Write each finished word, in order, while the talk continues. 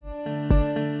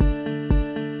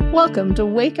Welcome to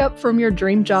Wake Up From Your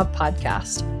Dream Job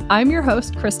podcast. I'm your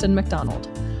host, Kristen McDonald.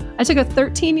 I took a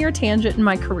 13-year tangent in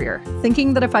my career,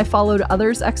 thinking that if I followed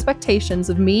others' expectations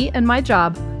of me and my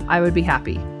job, I would be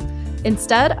happy.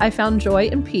 Instead, I found joy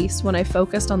and peace when I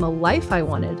focused on the life I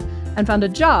wanted and found a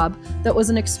job that was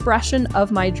an expression of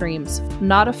my dreams,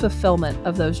 not a fulfillment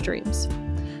of those dreams.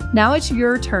 Now it's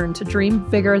your turn to dream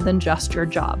bigger than just your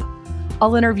job.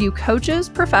 I'll interview coaches,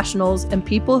 professionals, and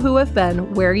people who have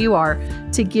been where you are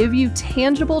to give you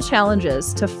tangible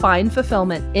challenges to find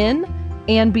fulfillment in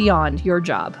and beyond your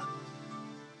job.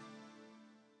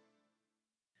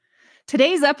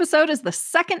 Today's episode is the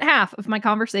second half of my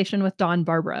conversation with Dawn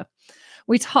Barbara.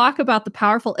 We talk about the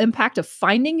powerful impact of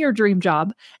finding your dream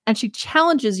job, and she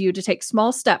challenges you to take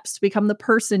small steps to become the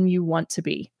person you want to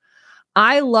be.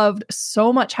 I loved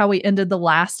so much how we ended the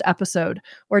last episode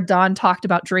where Dawn talked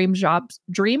about dream jobs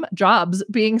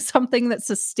being something that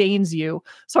sustains you.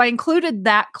 So I included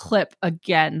that clip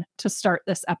again to start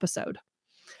this episode.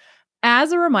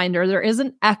 As a reminder, there is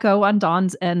an echo on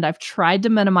Dawn's end. I've tried to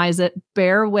minimize it.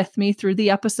 Bear with me through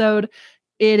the episode.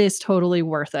 It is totally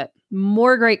worth it.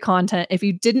 More great content. If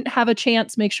you didn't have a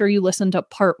chance, make sure you listen to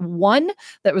part 1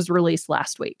 that was released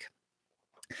last week.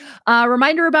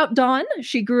 Reminder about Dawn.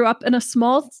 She grew up in a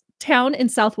small town in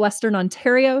southwestern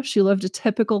Ontario. She lived a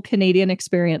typical Canadian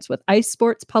experience with ice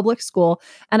sports, public school,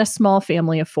 and a small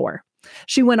family of 4.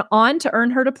 She went on to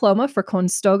earn her diploma for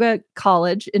Conestoga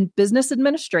College in business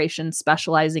administration,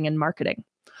 specializing in marketing.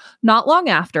 Not long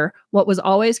after, what was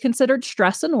always considered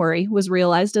stress and worry was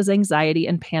realized as anxiety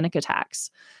and panic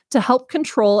attacks. To help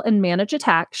control and manage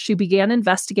attacks, she began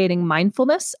investigating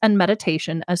mindfulness and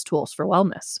meditation as tools for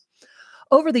wellness.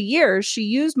 Over the years, she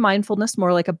used mindfulness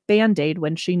more like a Band-Aid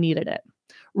when she needed it.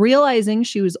 Realizing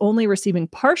she was only receiving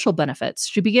partial benefits,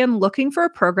 she began looking for a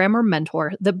program or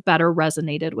mentor that better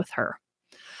resonated with her.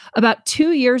 About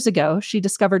 2 years ago, she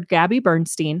discovered Gabby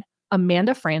Bernstein,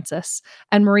 Amanda Francis,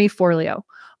 and Marie Forleo,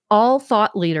 all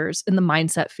thought leaders in the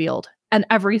mindset field, and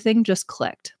everything just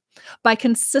clicked. By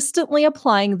consistently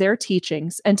applying their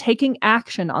teachings and taking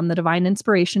action on the divine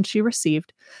inspiration she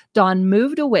received, Dawn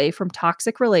moved away from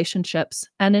toxic relationships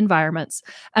and environments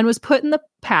and was put in the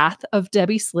path of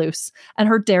Debbie Sluice and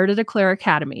her Dare to Declare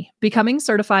Academy, becoming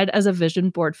certified as a vision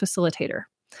board facilitator.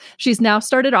 She's now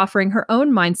started offering her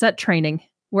own mindset training,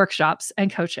 workshops,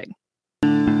 and coaching.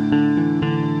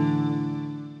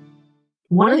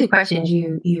 One of the questions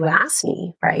you asked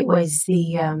me, right, was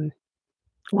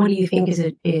what do you think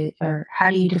or how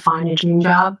do you define a dream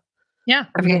job? Yeah.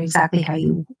 I forget exactly how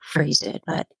you phrased it,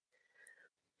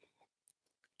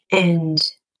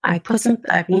 and I put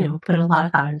a lot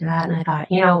of thought into that, and I thought,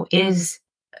 is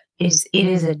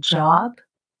it a job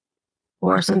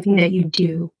or something that you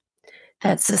do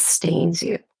that sustains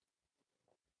you,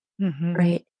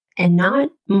 right? And not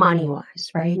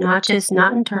money-wise, right? Not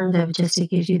in terms of just it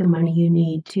gives you the money you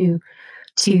need to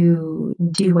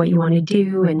do what you want to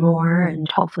do and more, and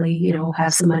hopefully,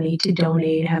 have some money to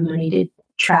donate, have money to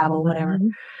travel, whatever.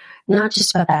 Not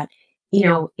just about that.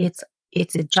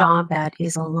 It's a job that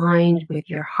is aligned with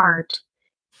your heart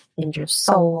and your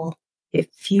soul.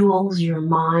 It fuels your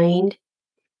mind,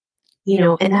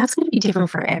 and that's going to be different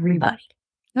for everybody.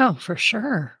 Oh, for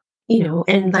sure.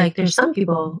 And like there's some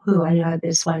people who I know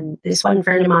this one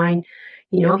friend of mine,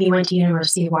 he went to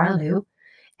University of Waterloo.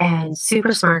 And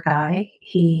super smart guy.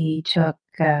 He took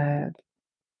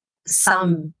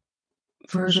some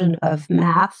version of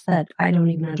math that I don't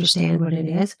even understand what it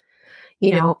is,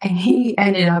 and he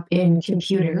ended up in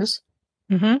computers.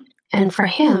 And for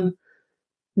him,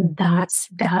 that's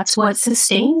what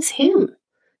sustains him.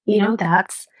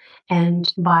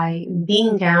 And by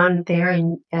being down there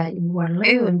at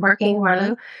Waterloo and working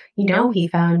Waterloo, he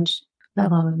found the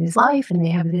love of his life, and they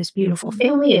have this beautiful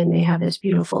family, and they have this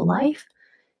beautiful life.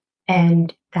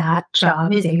 And that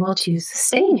job is able to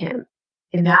sustain him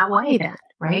in that way then,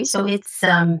 right? So it's,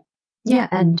 and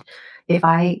if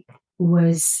I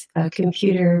was a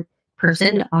computer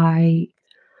person,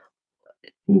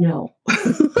 no.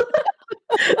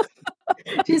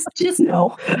 just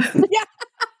no.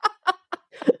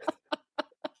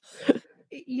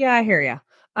 Yeah, I hear you.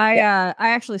 I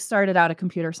actually started out a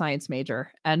computer science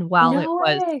major, and while it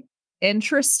was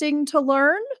interesting to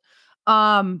learn,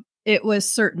 it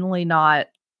was certainly not,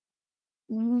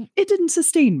 it didn't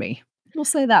sustain me. We'll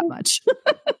say that much.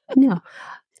 No,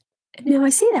 I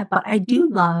say that, but I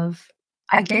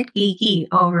get geeky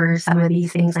over some of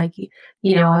these things. Like,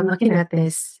 I'm looking at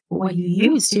what you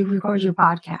use to record your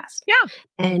podcast. Yeah.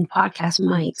 And podcast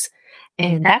mics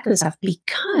and that kind of stuff.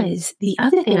 Because the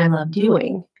other thing I love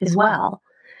doing as well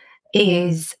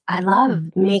is I love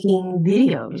making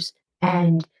videos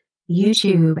and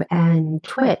YouTube and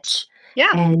Twitch.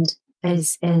 Yeah. And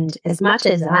as much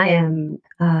as I am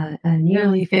a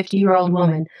nearly 50-year-old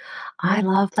woman, I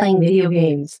love playing video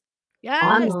games Yes.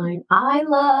 online. I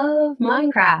love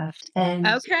Minecraft, and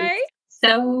Okay. it's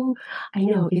so, I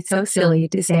know it's so silly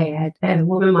to say at a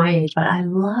woman my age, but I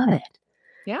love it.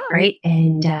 Yeah. Right.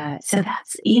 And so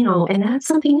that's, and that's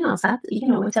something else. That's,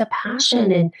 it's a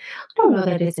passion. And I don't know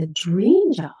that it's a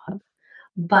dream job,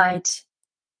 but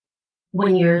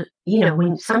when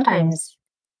when sometimes,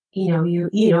 you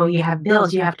have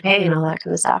bills you have to pay and all that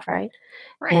kind of stuff, right?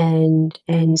 Right.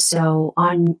 And so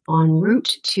on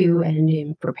route to and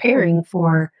in preparing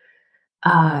for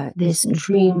this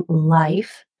dream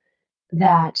life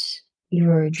that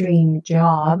your dream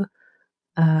job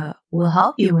will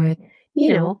help you with,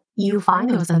 you find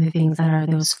those other things that are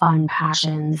those fun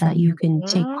passions that you can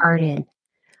take Mhm. part in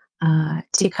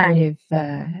to kind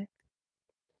of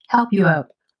help you out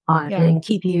on Yeah. and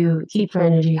keep your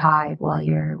energy high while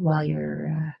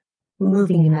you're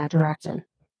moving in that direction.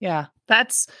 Yeah.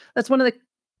 That's one of the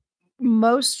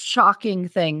most shocking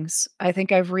things I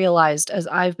think I've realized as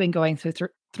I've been going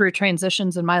through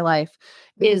transitions in my life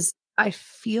Mhm. is I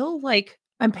feel like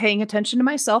I'm paying attention to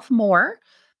myself more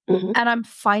Mhm. and I'm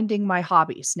finding my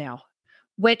hobbies now,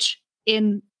 which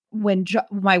in when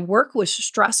my work was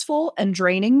stressful and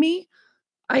draining me,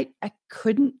 I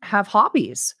couldn't have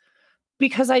hobbies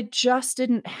because I just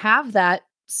didn't have that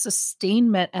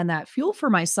sustainment and that fuel for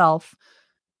myself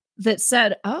that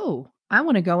said, "Oh, I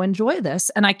wanna go enjoy this,"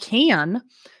 and I can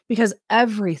because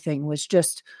everything was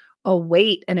just a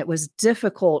weight and it was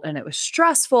difficult and it was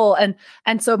stressful, and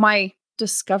so my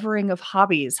discovering of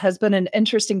hobbies has been an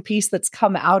interesting piece that's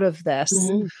come out of this,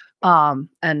 Mhm.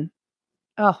 and,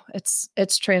 oh, it's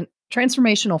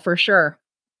transformational for sure.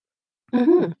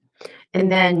 Mhm.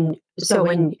 And then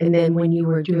you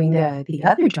were doing the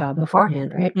other job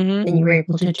beforehand, right? Mhm. And you were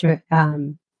able to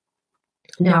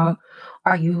now,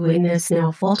 are you in this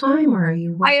now full time, or are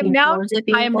you I am working now towards it I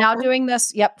being am full now time? doing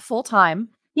this, yep, full time.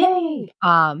 Yay!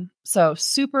 So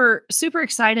super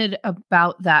excited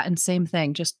about that, and same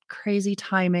thing, just crazy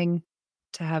timing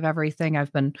to have everything.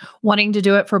 I've been wanting to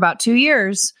do it for about 2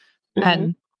 years, Mhm.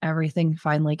 and everything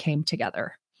finally came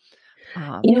together.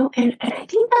 And I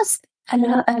think that's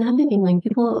another thing. Like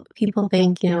people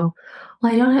think, well,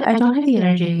 I don't have the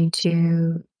energy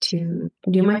to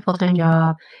do my full time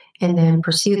job and then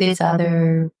pursue this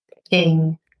other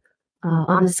thing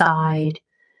on the side,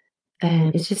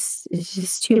 and it's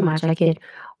just too much.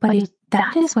 But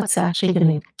that is what's actually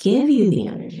going to give you the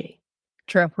energy,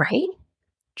 True, right?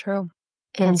 true.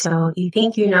 And so you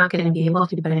think you're not going to be able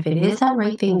to, but if it is that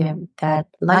right thing that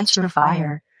lights your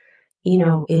fire,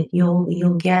 you'll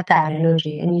get that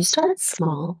energy. And you start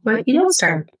small, right? You don't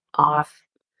start off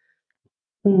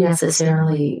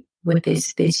necessarily with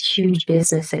this huge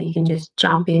business that you can just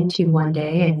jump into one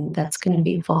day and that's going to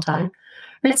be full time.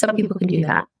 Right? Some people can do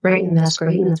that, right? And that's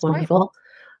great and that's wonderful.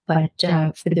 But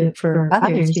for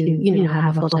others who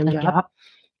have a full time job,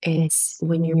 it's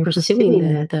when you're pursuing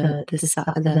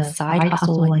the side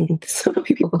hustle, I think some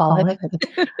people call it,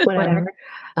 but whatever.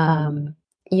 Um,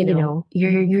 you're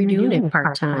doing it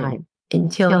part time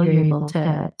until you're able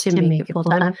to make it full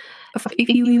time, if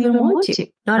you even want to.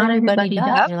 Not everybody does.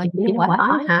 Yep. You're like, you know what?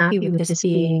 I'm happy with this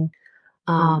being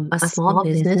a small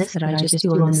business that I just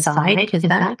do on the side because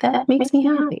that makes me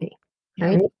happy, Yeah.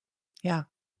 right? Yeah.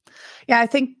 Yeah, I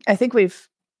think we've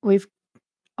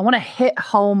I wanna hit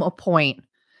home a point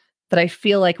that I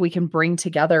feel like we can bring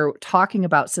together talking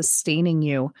about sustaining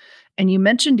you. And you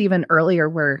mentioned even earlier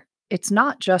where it's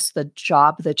not just the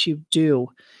job that you do,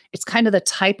 it's kind of the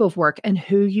type of work and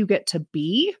who you get to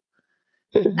be.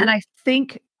 And Mhm. I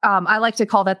think I like to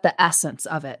call that the essence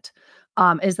of it.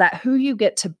 Is that who you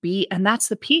get to be? And that's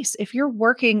the piece. If you're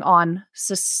working on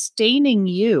sustaining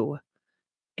you,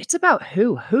 it's about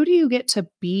who. Who do you get to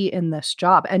be in this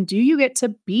job? And do you get to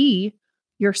be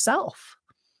yourself?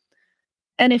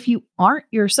 And if you aren't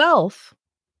yourself,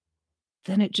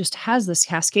 then it just has this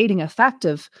cascading effect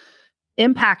of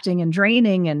impacting and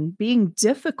draining and being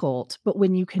difficult. But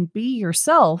when you can be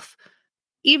yourself,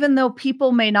 even though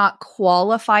people may not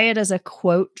qualify it as a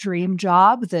quote dream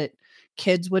job that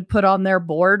kids would put on their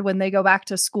board when they go back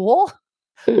to school,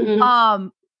 Mhm.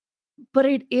 um, but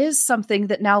it is something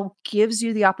that now gives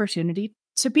you the opportunity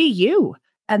to be you.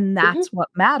 And Mhm. that's what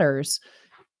matters.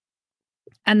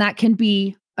 And that can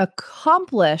be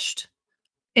accomplished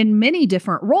in many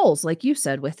different roles, like you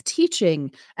said, with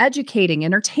teaching, educating,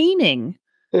 entertaining.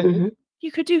 Mhm.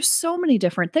 You could do so many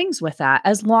different things with that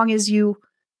as long as you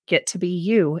get to be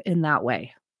you in that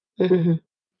way. Mhm.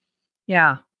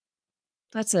 Yeah,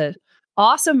 that's a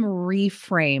awesome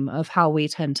reframe of how we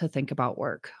tend to think about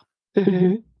work.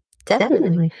 Mm-hmm.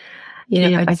 Definitely.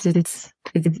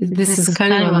 This is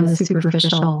kind of on the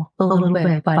superficial a little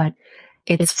bit, but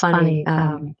it's funny.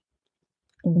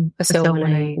 So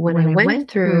when I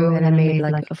went through and I made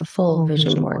like a full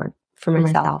vision board for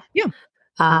myself,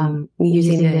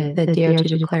 using the Dare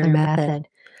to Declare method,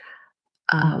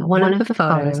 one of the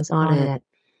photos on it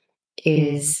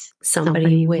is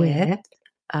somebody with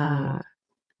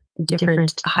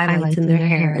different highlights in their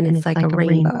hair, and it's like a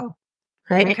rainbow,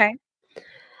 right? Okay.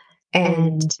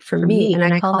 And for me, and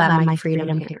I call that my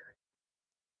freedom hair.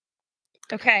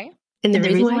 Okay. And the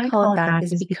reason why I call it that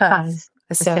is because,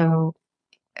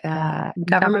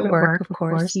 government work, of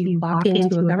course, you walk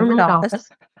into a government office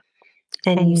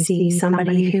and you see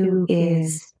somebody who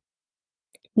is,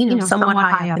 somewhat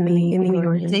high up in the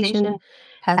organization,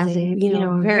 has a,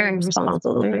 a very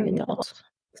responsible, very adult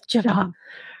job,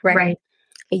 right?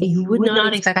 You would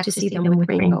not expect to see them with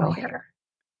rainbow hair.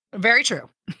 Very true.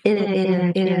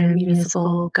 In a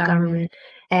municipal government.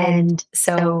 And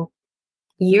so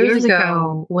years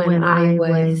ago, when I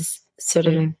was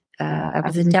I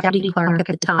was a deputy clerk at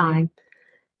the time,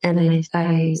 and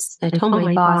I told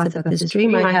my boss about this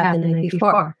dream I had the night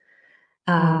before,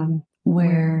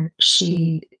 where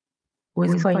she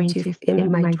was going to, in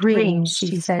my dream,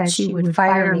 she said she would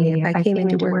fire me if I came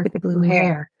into work with blue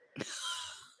hair.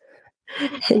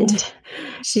 And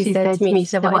she said to me,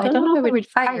 well, I don't know if I would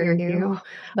fire you,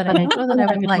 but I don't know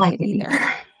that I would like it either.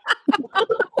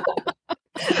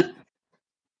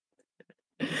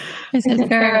 I said,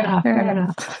 fair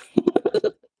enough.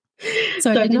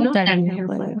 So I did not dye my hair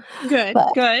blue. Good.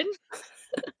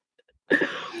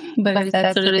 But it's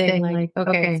that sort of thing, like,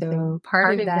 okay, so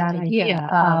part of that idea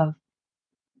of,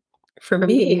 for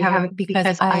me,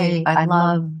 because I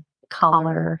love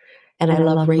color, and I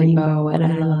love rainbow, and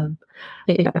I love,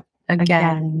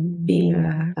 again, being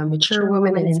a mature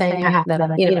woman and saying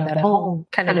that whole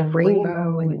kind of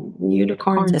rainbow and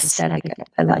unicorns aesthetic.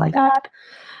 I like that.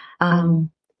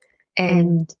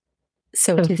 And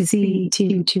so to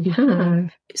have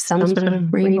some sort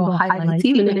of rainbow highlights,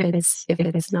 even if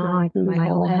it's not my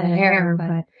whole head of hair,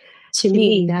 but to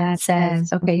me that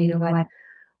says, okay, you know what?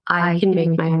 I can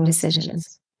make my own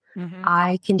decisions. Mm-hmm.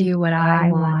 I can do what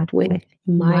I want with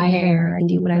my hair and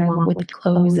do what I want with the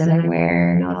clothes that I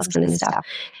wear and all this kind of stuff.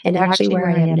 And actually where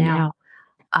I am now,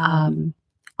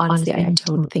 honestly, I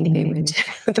don't think they would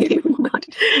want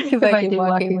if I can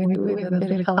walk in with a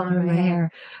bit of color in my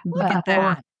hair. Look at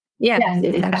that. Yeah,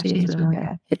 it's actually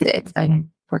really good.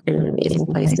 I'm working in an amazing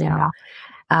place now.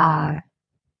 And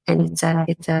it's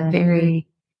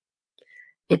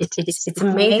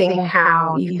amazing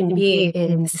how you can be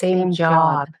in the same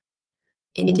job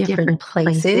in different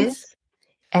places,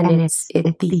 and it's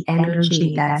the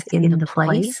energy that's in the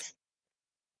place.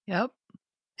 Yep.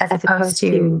 As opposed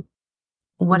to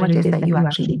what it is that you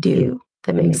actually do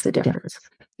that makes the difference.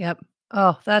 Yep.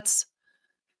 Oh,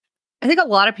 I think a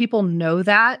lot of people know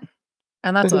that,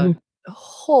 and that's a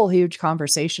whole huge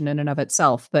conversation in and of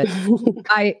itself. But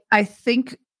I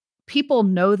think people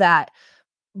know that,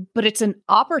 but it's an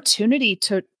opportunity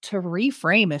to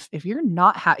reframe. If you're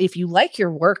not if you like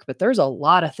your work, but there's a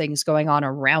lot of things going on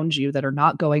around you that are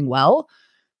not going well,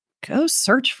 go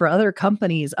search for other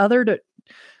companies,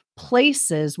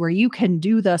 places where you can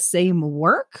do the same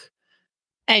work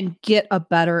and get a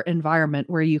better environment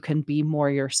where you can be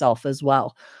more yourself as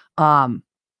well.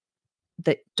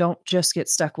 That don't just get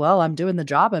stuck, well, I'm doing the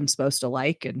job I'm supposed to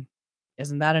like, and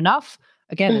isn't that enough?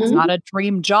 Again, it's not a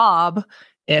dream job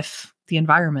if the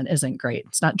environment isn't great.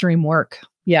 It's not dream work.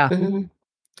 Yeah. Mm-hmm.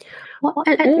 Well,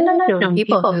 and I know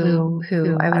people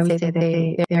who I would say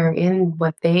that they're in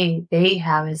what they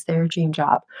have as their dream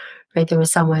job, right? There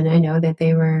was someone I know that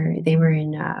they were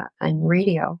in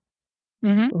radio,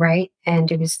 right?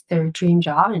 And it was their dream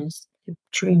job, and it's a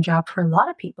dream job for a lot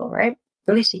of people, right?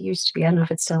 At least it used to be. I don't know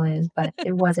if it still is, but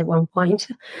it was at one point.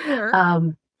 Sure.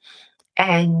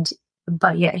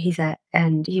 But yeah, he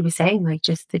was saying, like,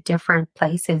 just the different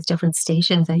places, different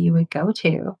stations that you would go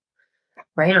to,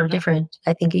 right? Or different,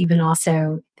 I think even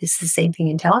also, this is the same thing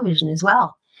in television as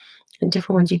well. And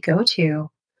different ones you go to,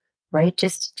 right?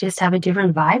 Just have a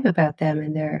different vibe about them.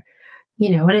 And they're,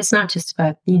 and it's not just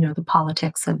about, the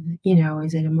politics of,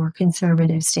 is it a more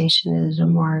conservative station? Is it a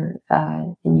more,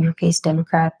 in your case,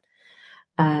 Democrat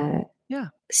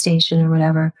station or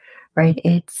whatever, right?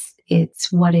 It's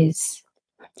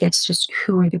just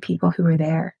who are the people who are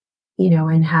there,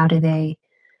 and how do they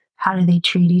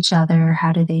treat each other?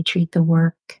 How do they treat the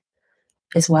work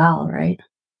as well, right?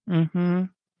 Mm-hmm.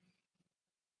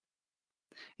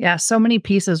 Yeah, so many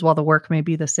pieces while the work may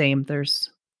be the same.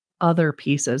 There's other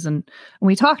pieces. And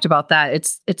we talked about that.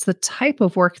 It's the type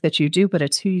of work that you do, but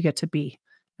it's who you get to be.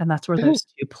 And that's where Mhm, those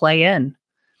two play in.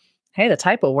 Hey, the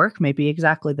type of work may be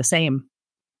exactly the same,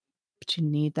 but you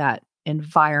need that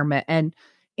environment.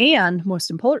 And most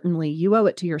importantly, you owe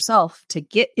it to yourself to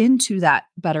get into that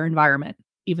better environment,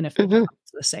 even if the mhm.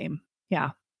 job's the same.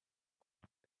 Yeah.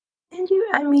 And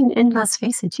I mean, and let's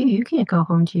face it too, you can't go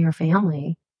home to your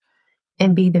family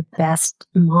and be the best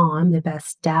mom, the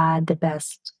best dad, the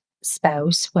best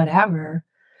spouse, whatever,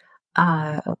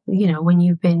 when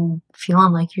you've been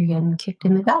feeling like you're getting kicked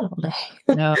in the gut all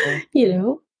day, No. you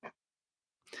know?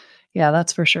 Yeah,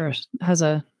 that's for sure. Has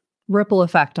a ripple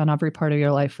effect on every part of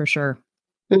your life for sure.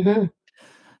 Mhm.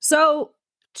 So,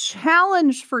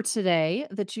 challenge for today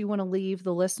that you want to leave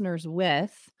the listeners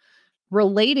with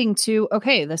relating to,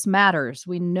 okay, this matters.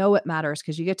 We know it matters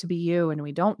because you get to be you and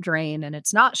we don't drain and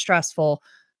it's not stressful.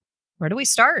 Where do we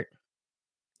start?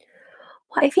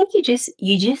 Well, I think you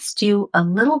just do a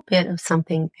little bit of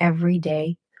something every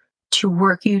day to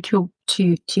work you to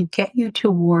get you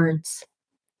towards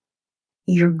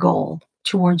your goal,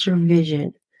 towards your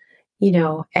vision,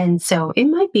 and so it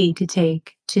might be to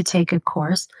take a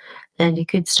course, and it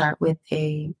could start with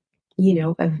a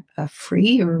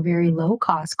free or very low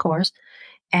cost course,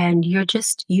 and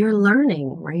you're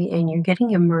learning, right, and you're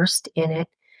getting immersed in it.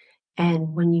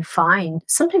 And when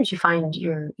sometimes you find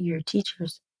your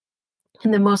teachers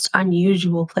in the most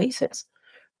unusual places,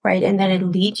 right, and then it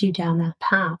leads you down that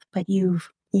path, but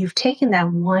you've taken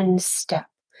that one step,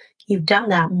 you've done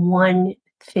that one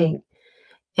thing.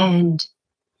 And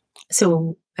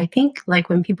so I think, like,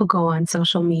 when people go on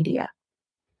social media,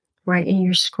 right, and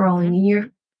you're scrolling Mhm. and you're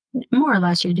more or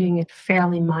less you're doing it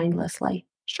fairly mindlessly.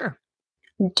 Sure.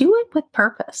 Do it with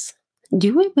purpose.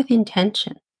 Do it with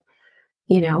intention,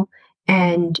 you know.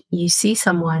 And you see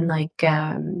someone like,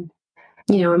 in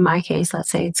my case, let's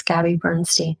say it's Gabby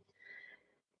Bernstein,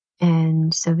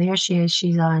 and so there she is.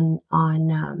 She's on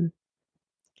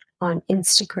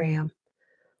Instagram,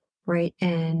 right?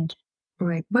 And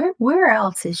right, where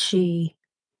else is she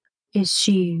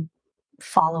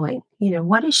following?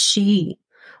 What is she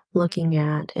looking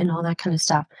at and all that kind of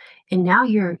stuff. And now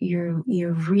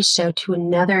you've reached out to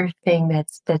another thing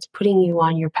that's putting you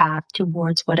on your path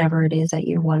towards whatever it is that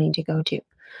you're wanting to go to.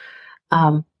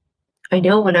 Um, I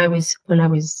know when I was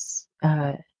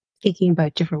thinking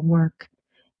about different work,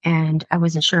 and I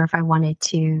wasn't sure if I wanted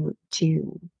to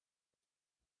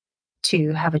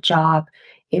have a job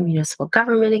in municipal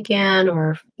government again,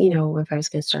 or if I was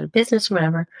going to start a business or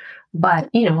whatever. But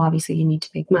obviously you need to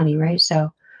make money, right?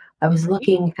 So I was Right.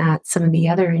 looking at some of the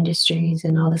other industries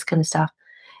and all this kind of stuff,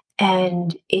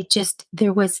 and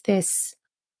there was this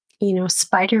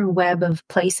spider web of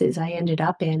places I ended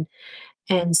up in,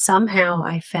 and somehow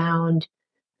I found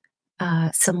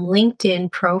some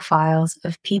LinkedIn profiles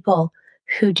of people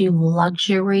who do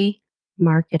luxury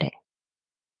marketing.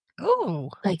 Oh,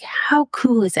 Like, how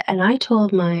cool is it? And I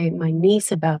told my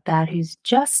niece about that, who's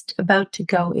just about to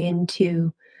go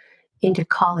into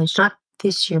college, not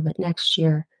this year, but next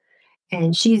year.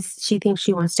 And she thinks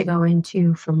she wants to go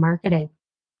into for marketing.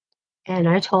 And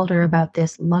I told her about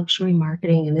this luxury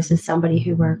marketing, and this is somebody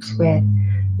who works with,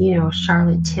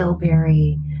 Charlotte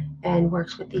Tilbury, and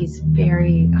works with these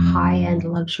very high-end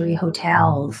luxury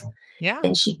hotels. yeah.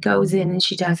 And she goes in and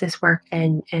she does this work,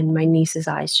 and my niece's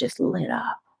eyes just lit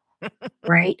up,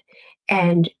 right?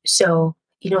 And so,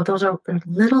 those are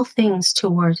little things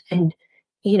towards, and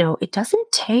it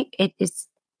doesn't take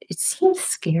it seems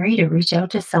scary to reach out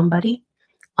to somebody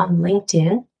on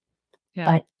LinkedIn, Yeah.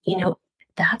 but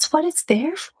that's what it's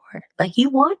there for. Like, you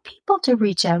want people to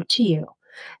reach out to you,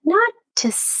 not to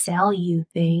sell you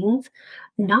things,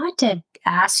 not to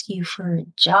ask you for a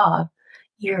job.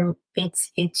 You're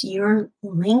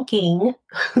linking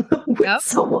with Yep.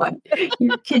 someone.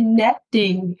 You're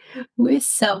connecting with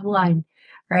someone,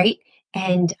 right?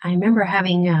 And I remember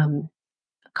having a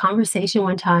conversation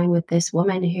one time with this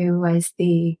woman who was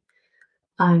the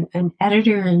an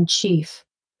editor in chief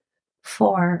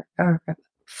for, or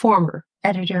former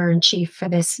editor in chief for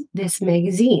this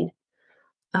magazine,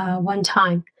 one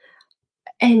time.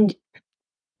 And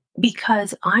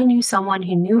because I knew someone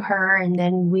who knew her, and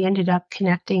then we ended up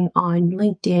connecting on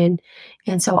LinkedIn,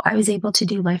 and so I was able to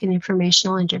do like an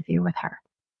informational interview with her,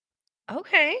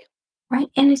 Okay.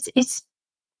 right? And it's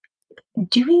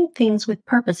doing things with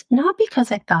purpose, not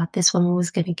because I thought this woman was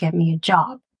going to get me a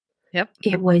job. Yep.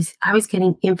 It was, I was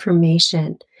getting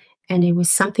information, and it was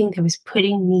something that was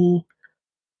putting me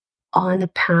on the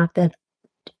path that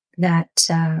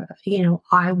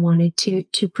I wanted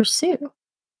to pursue.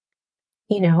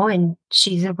 And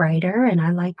she's a writer, and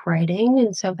I like writing,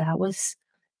 and so that was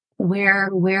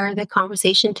where the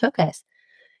conversation took us,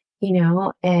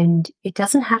 and it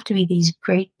doesn't have to be these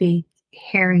great big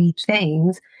hairy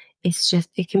things. It's just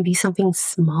it can be something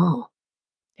small,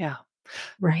 Yeah.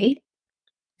 right?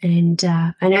 And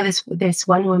I know this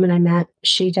one woman I met.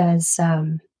 She does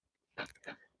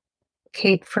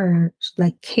Kate for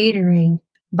like catering,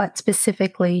 but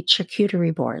specifically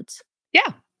charcuterie boards.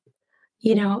 Yeah.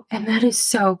 And that is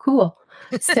so cool.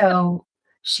 So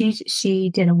she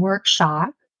did a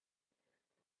workshop,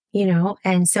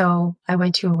 and so I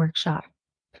went to a workshop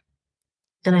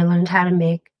and I learned how to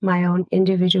make my own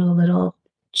individual little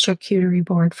charcuterie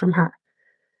board from her,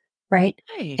 right?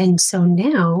 Nice. And so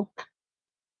now,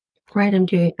 right,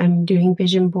 I'm doing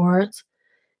vision boards.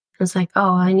 I was like,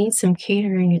 oh, I need some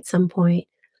catering at some point.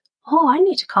 Oh, I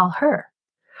need to call her.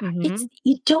 Mhm.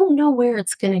 You don't know where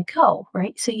it's going to go,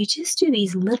 right? So you just do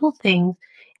these little things,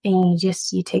 and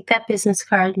you take that business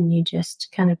card and you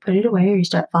just kind of put it away, or you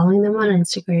start following them on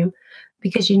Instagram,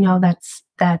 because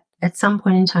that at some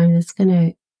point in time that's going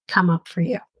to come up for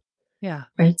you, Yeah.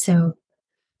 right? So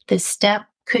the step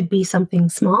could be something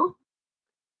small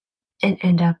and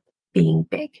end up being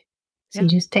big. So Yeah. you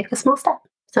just take a small step,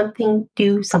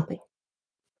 do something.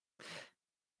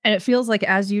 And it feels like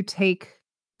as you take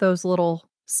those little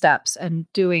steps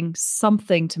and doing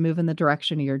something to move in the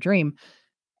direction of your dream,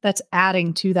 that's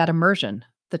adding to that immersion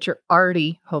that you're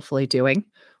already hopefully doing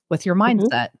with your Mhm.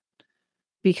 mindset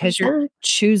because you're Exactly.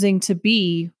 choosing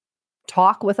to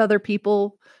talk with other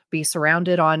people, be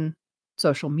surrounded on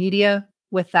social media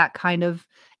with that kind of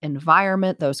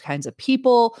environment, those kinds of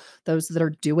people, those that are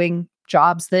doing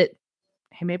jobs that,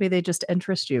 hey, maybe they just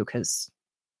interest you because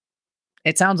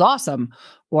it sounds awesome.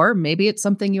 Or maybe it's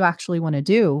something you actually want to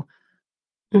do.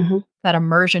 Mhm. That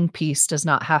immersion piece does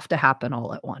not have to happen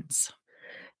all at once.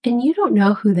 And you don't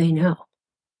know who they know,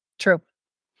 True.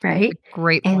 right?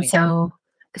 Great And point. so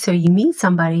you meet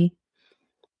somebody,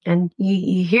 and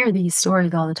you hear these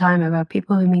stories all the time about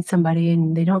people who meet somebody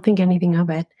and they don't think anything of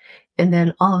it, and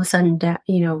then all of a sudden,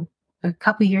 a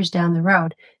couple years down the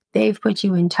road, they've put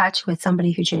you in touch with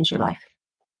somebody who changed your life,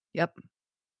 Yep.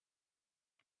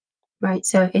 right?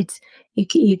 So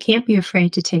you can't be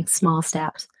afraid to take small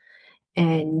steps,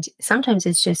 and sometimes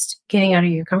it's just getting out of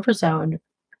your comfort zone,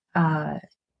 uh,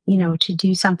 to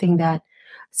do something that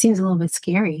seems a little bit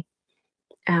scary,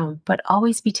 but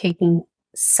always be taking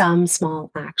some small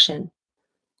action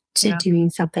to Yeah. doing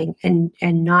something, and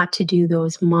not to do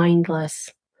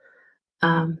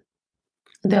um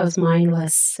those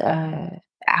mindless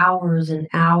hours and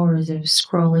hours of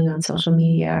scrolling on social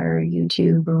media or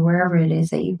YouTube or wherever it is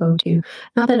that you go to.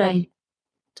 Not that I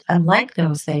like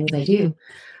those things, I do,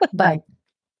 but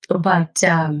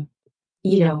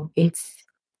it's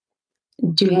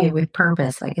doing it with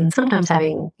purpose, like, and sometimes like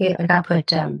I put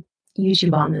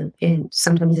YouTube on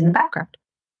sometimes in the background,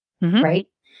 Mhm. right?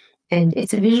 And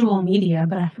it's a visual media,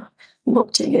 but I'm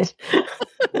watching it.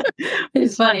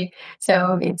 It's funny.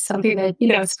 So it's something that,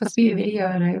 it's supposed to be a video,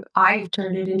 and I've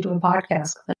turned it into a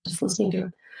podcast. I'm just listening to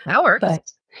it. That works.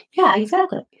 But yeah,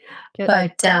 exactly. Get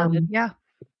But yeah.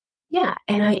 yeah,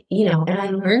 and I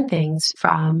learn things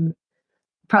from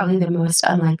probably the most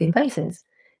unlikely places.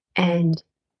 And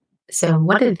so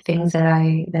one of the things that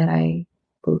I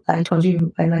told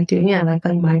you I like doing, I like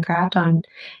playing Minecraft on, Mhm.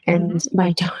 and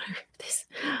my daughter, this,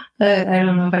 I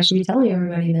don't know if I should be telling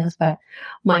everybody this, but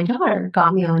my daughter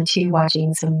got me onto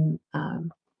watching some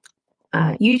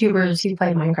YouTubers who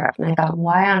play Minecraft. And I thought,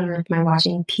 why on earth am I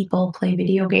watching people play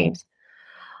video games?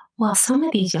 Well, some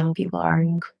of these young people are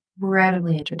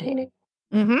incredibly entertaining,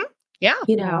 Mhm. Yeah.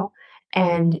 you know?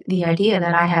 And the idea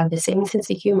that I have the same sense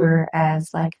of humor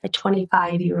as like a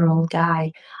 25-year-old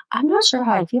guy, I'm not sure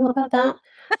how I feel about that,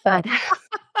 but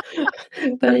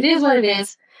but it is what it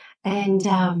is. And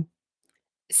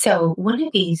so one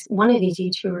of these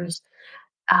YouTubers,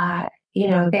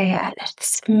 they had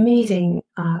this amazing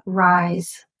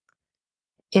rise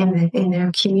in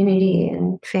their community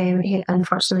and fame.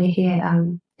 Unfortunately, he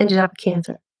ended up with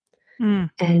cancer, Mm.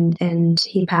 and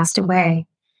he passed away.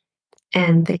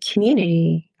 And the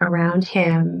community around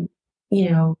him, you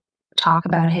know, talk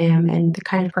about him and the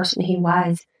kind of person he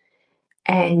was,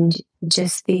 and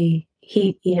just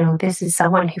this is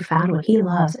someone who found what he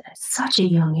loves at such a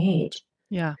young age,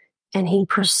 Yeah. and he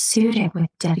pursued it with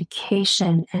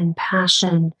dedication and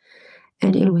passion,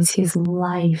 and it was his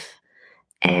life,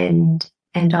 and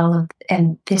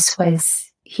this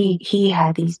was he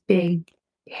had these big,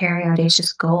 hairy,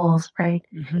 audacious goals, right?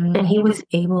 Mhm. And he was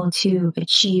able to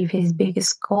achieve his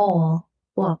biggest goal.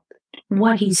 Well,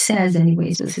 what he says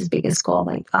anyways was his biggest goal.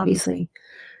 Like, obviously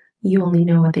you only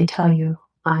know what they tell you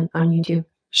on YouTube.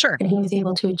 Sure. And he was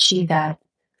able to achieve that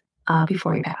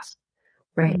before he passed.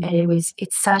 Right. Mm. And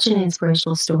it's such an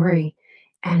inspirational story.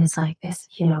 And it's like this,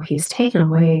 he was taken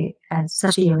away at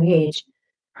such a young age.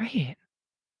 Right.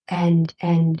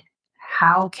 And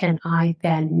how can I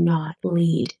then not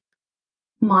lead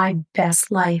my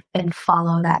best life and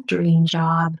follow that dream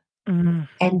job Mm.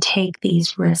 and take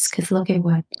these risks? Because look at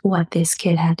what this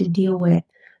kid had to deal with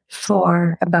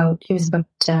for about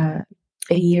a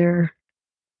year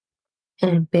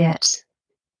and a bit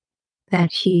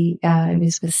that it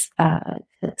was with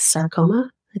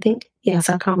sarcoma, I think. Yeah,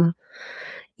 sarcoma.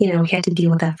 He had to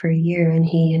deal with that for a year, and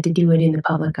he had to do it in the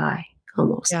public eye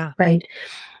almost, Yeah. right?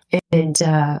 And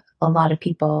a lot of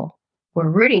people were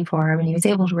rooting for him, and he was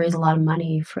able to raise a lot of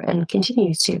money and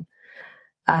continues to.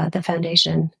 The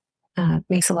foundation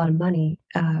makes a lot of money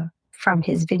from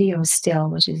his videos still,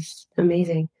 which is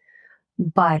amazing.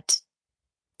 But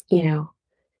you know,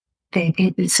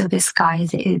 so this guy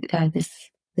is this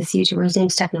YouTuber. His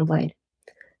name's Technoblade,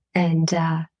 and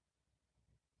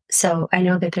so I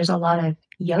know that there's a lot of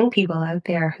young people out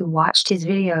there who watched his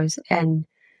videos and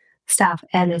stuff,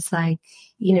 and it's like,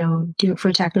 do it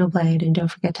for Technoblade and don't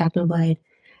forget Technoblade.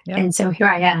 Yep. And so here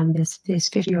I am, this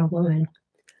 50-year-old woman,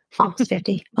 almost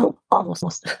 50, oh,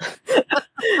 almost,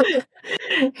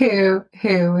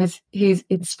 who's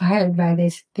inspired by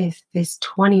this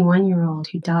 21-year-old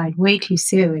who died way too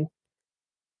soon,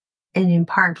 and in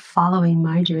part following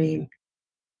my dream,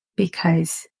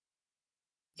 because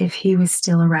if he was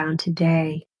still around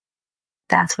today,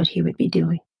 that's what he would be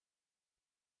doing.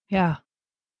 Yeah.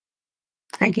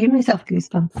 I gave myself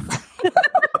goosebumps.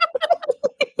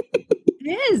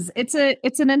 It is. It's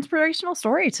an inspirational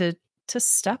story to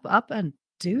step up and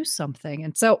do something.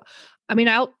 And so, I mean,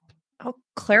 I'll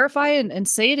clarify and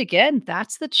say it again.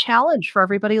 That's the challenge for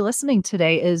everybody listening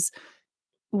today is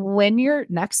when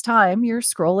next time you're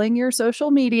scrolling your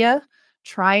social media,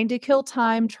 trying to kill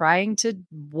time, trying to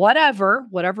whatever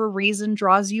reason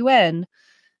draws you in,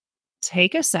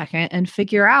 take a second and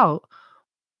figure out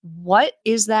what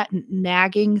is that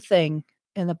nagging thing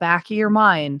in the back of your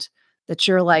mind that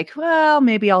you're like, well,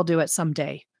 maybe I'll do it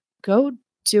someday. Go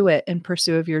do it in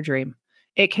pursuit of your dream.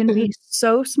 It can be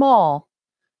so small,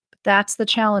 but that's the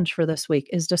challenge for this week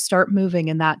is to start moving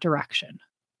in that direction.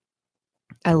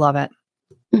 I love it.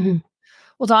 Mm-hmm.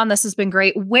 Well, Dawn, this has been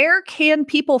great. Where can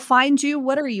people find you?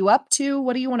 What are you up to?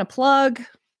 What do you want to plug?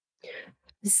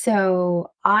 So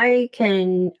you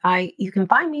can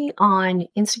find me on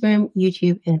Instagram,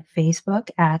 YouTube, and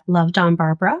Facebook at Love Dawn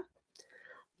Barbara.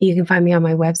 You can find me on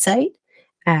my website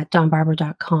at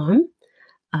dawnbarbara.com.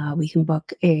 We can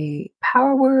book a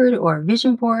power word or a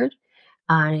vision board.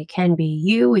 And it can be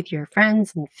you with your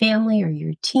friends and family or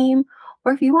your team.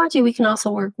 Or if you want to, we can also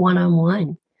work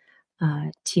one-on-one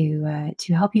to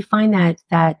help you find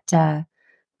that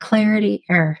clarity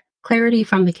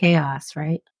from the chaos,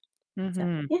 right? Mm-hmm.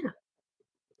 So, yeah.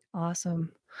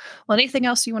 Awesome. Well, anything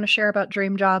else you want to share about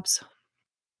dream jobs?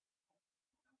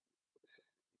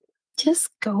 Just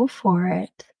go for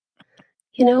it.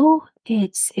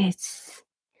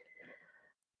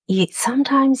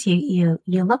 Sometimes you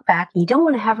look back and you don't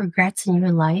want to have regrets in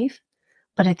your life,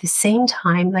 but at the same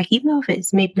time, like even though if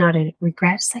it's maybe not a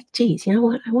regret, it's like, geez, you know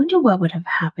what? I wonder what would have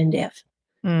happened if.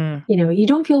 You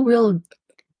don't feel real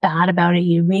bad about it.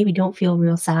 You maybe don't feel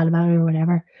real sad about it or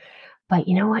whatever. But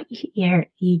you know what?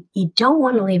 You don't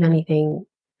want to leave anything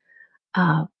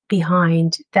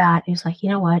behind that is like, you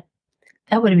know what?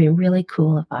 That would have been really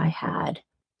cool if I had.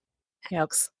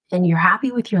 Yep. And you're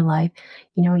happy with your life.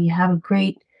 You have a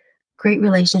great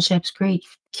relationships, great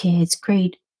kids,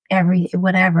 great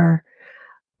whatever.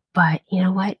 But you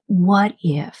know what? What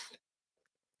if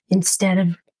instead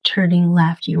of turning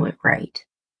left, you went right?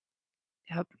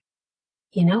 Yep.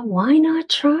 Why not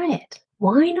try it?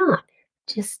 Why not?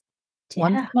 Just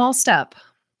one small step.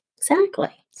 Exactly.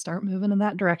 Start moving in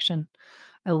that direction.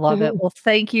 I love it. Well,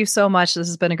 thank you so much. This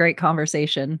has been a great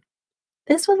conversation.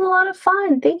 This was a lot of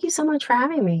fun. Thank you so much for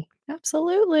having me.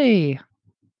 Absolutely.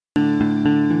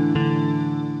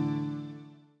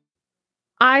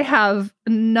 I have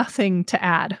nothing to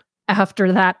add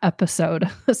after that episode,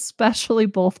 especially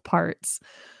both parts.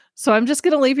 So I'm just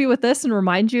going to leave you with this and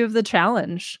remind you of the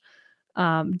challenge.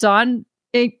 Dawn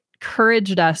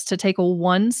encouraged us to take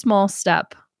one small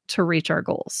step to reach our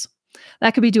goals.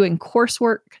 That could be doing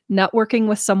coursework, networking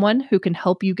with someone who can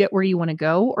help you get where you want to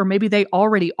go, or maybe they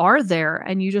already are there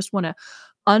and you just want to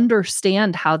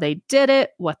understand how they did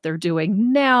it, what they're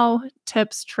doing now,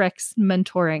 tips, tricks,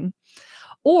 mentoring,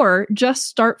 or just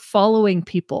start following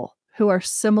people who are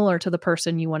similar to the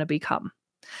person you want to become.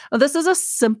 Now, this is a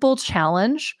simple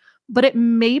challenge, but it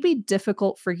may be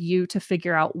difficult for you to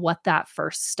figure out what that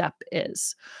first step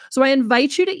is. So I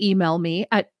invite you to email me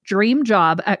at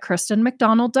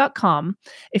dreamjob@kristenmcdonald.com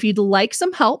if you'd like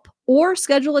some help or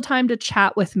schedule a time to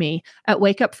chat with me at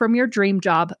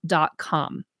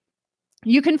wakeupfromyourdreamjob.com.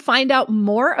 You can find out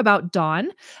more about Dawn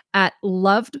at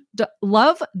Love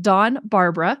Dawn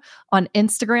Barbara on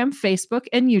Instagram, Facebook,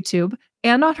 and YouTube,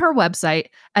 and on her website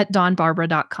at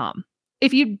dawnbarbara.com.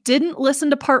 If you didn't listen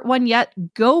to part 1 yet,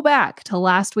 go back to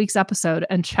last week's episode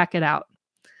and check it out.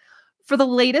 For the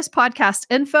latest podcast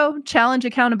info, challenge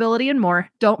accountability, and more,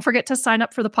 don't forget to sign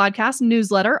up for the podcast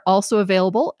newsletter, also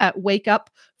available at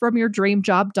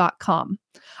wakeupfromyourdreamjob.com.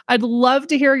 I'd love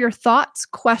to hear your thoughts,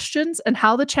 questions, and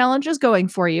how the challenge is going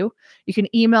for you. You can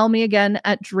email me again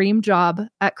at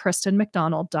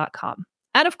dreamjob@kristenmcdonald.com.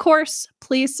 And of course,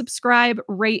 please subscribe,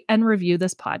 rate, and review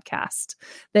this podcast.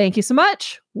 Thank you so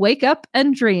much. Wake up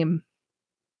and dream.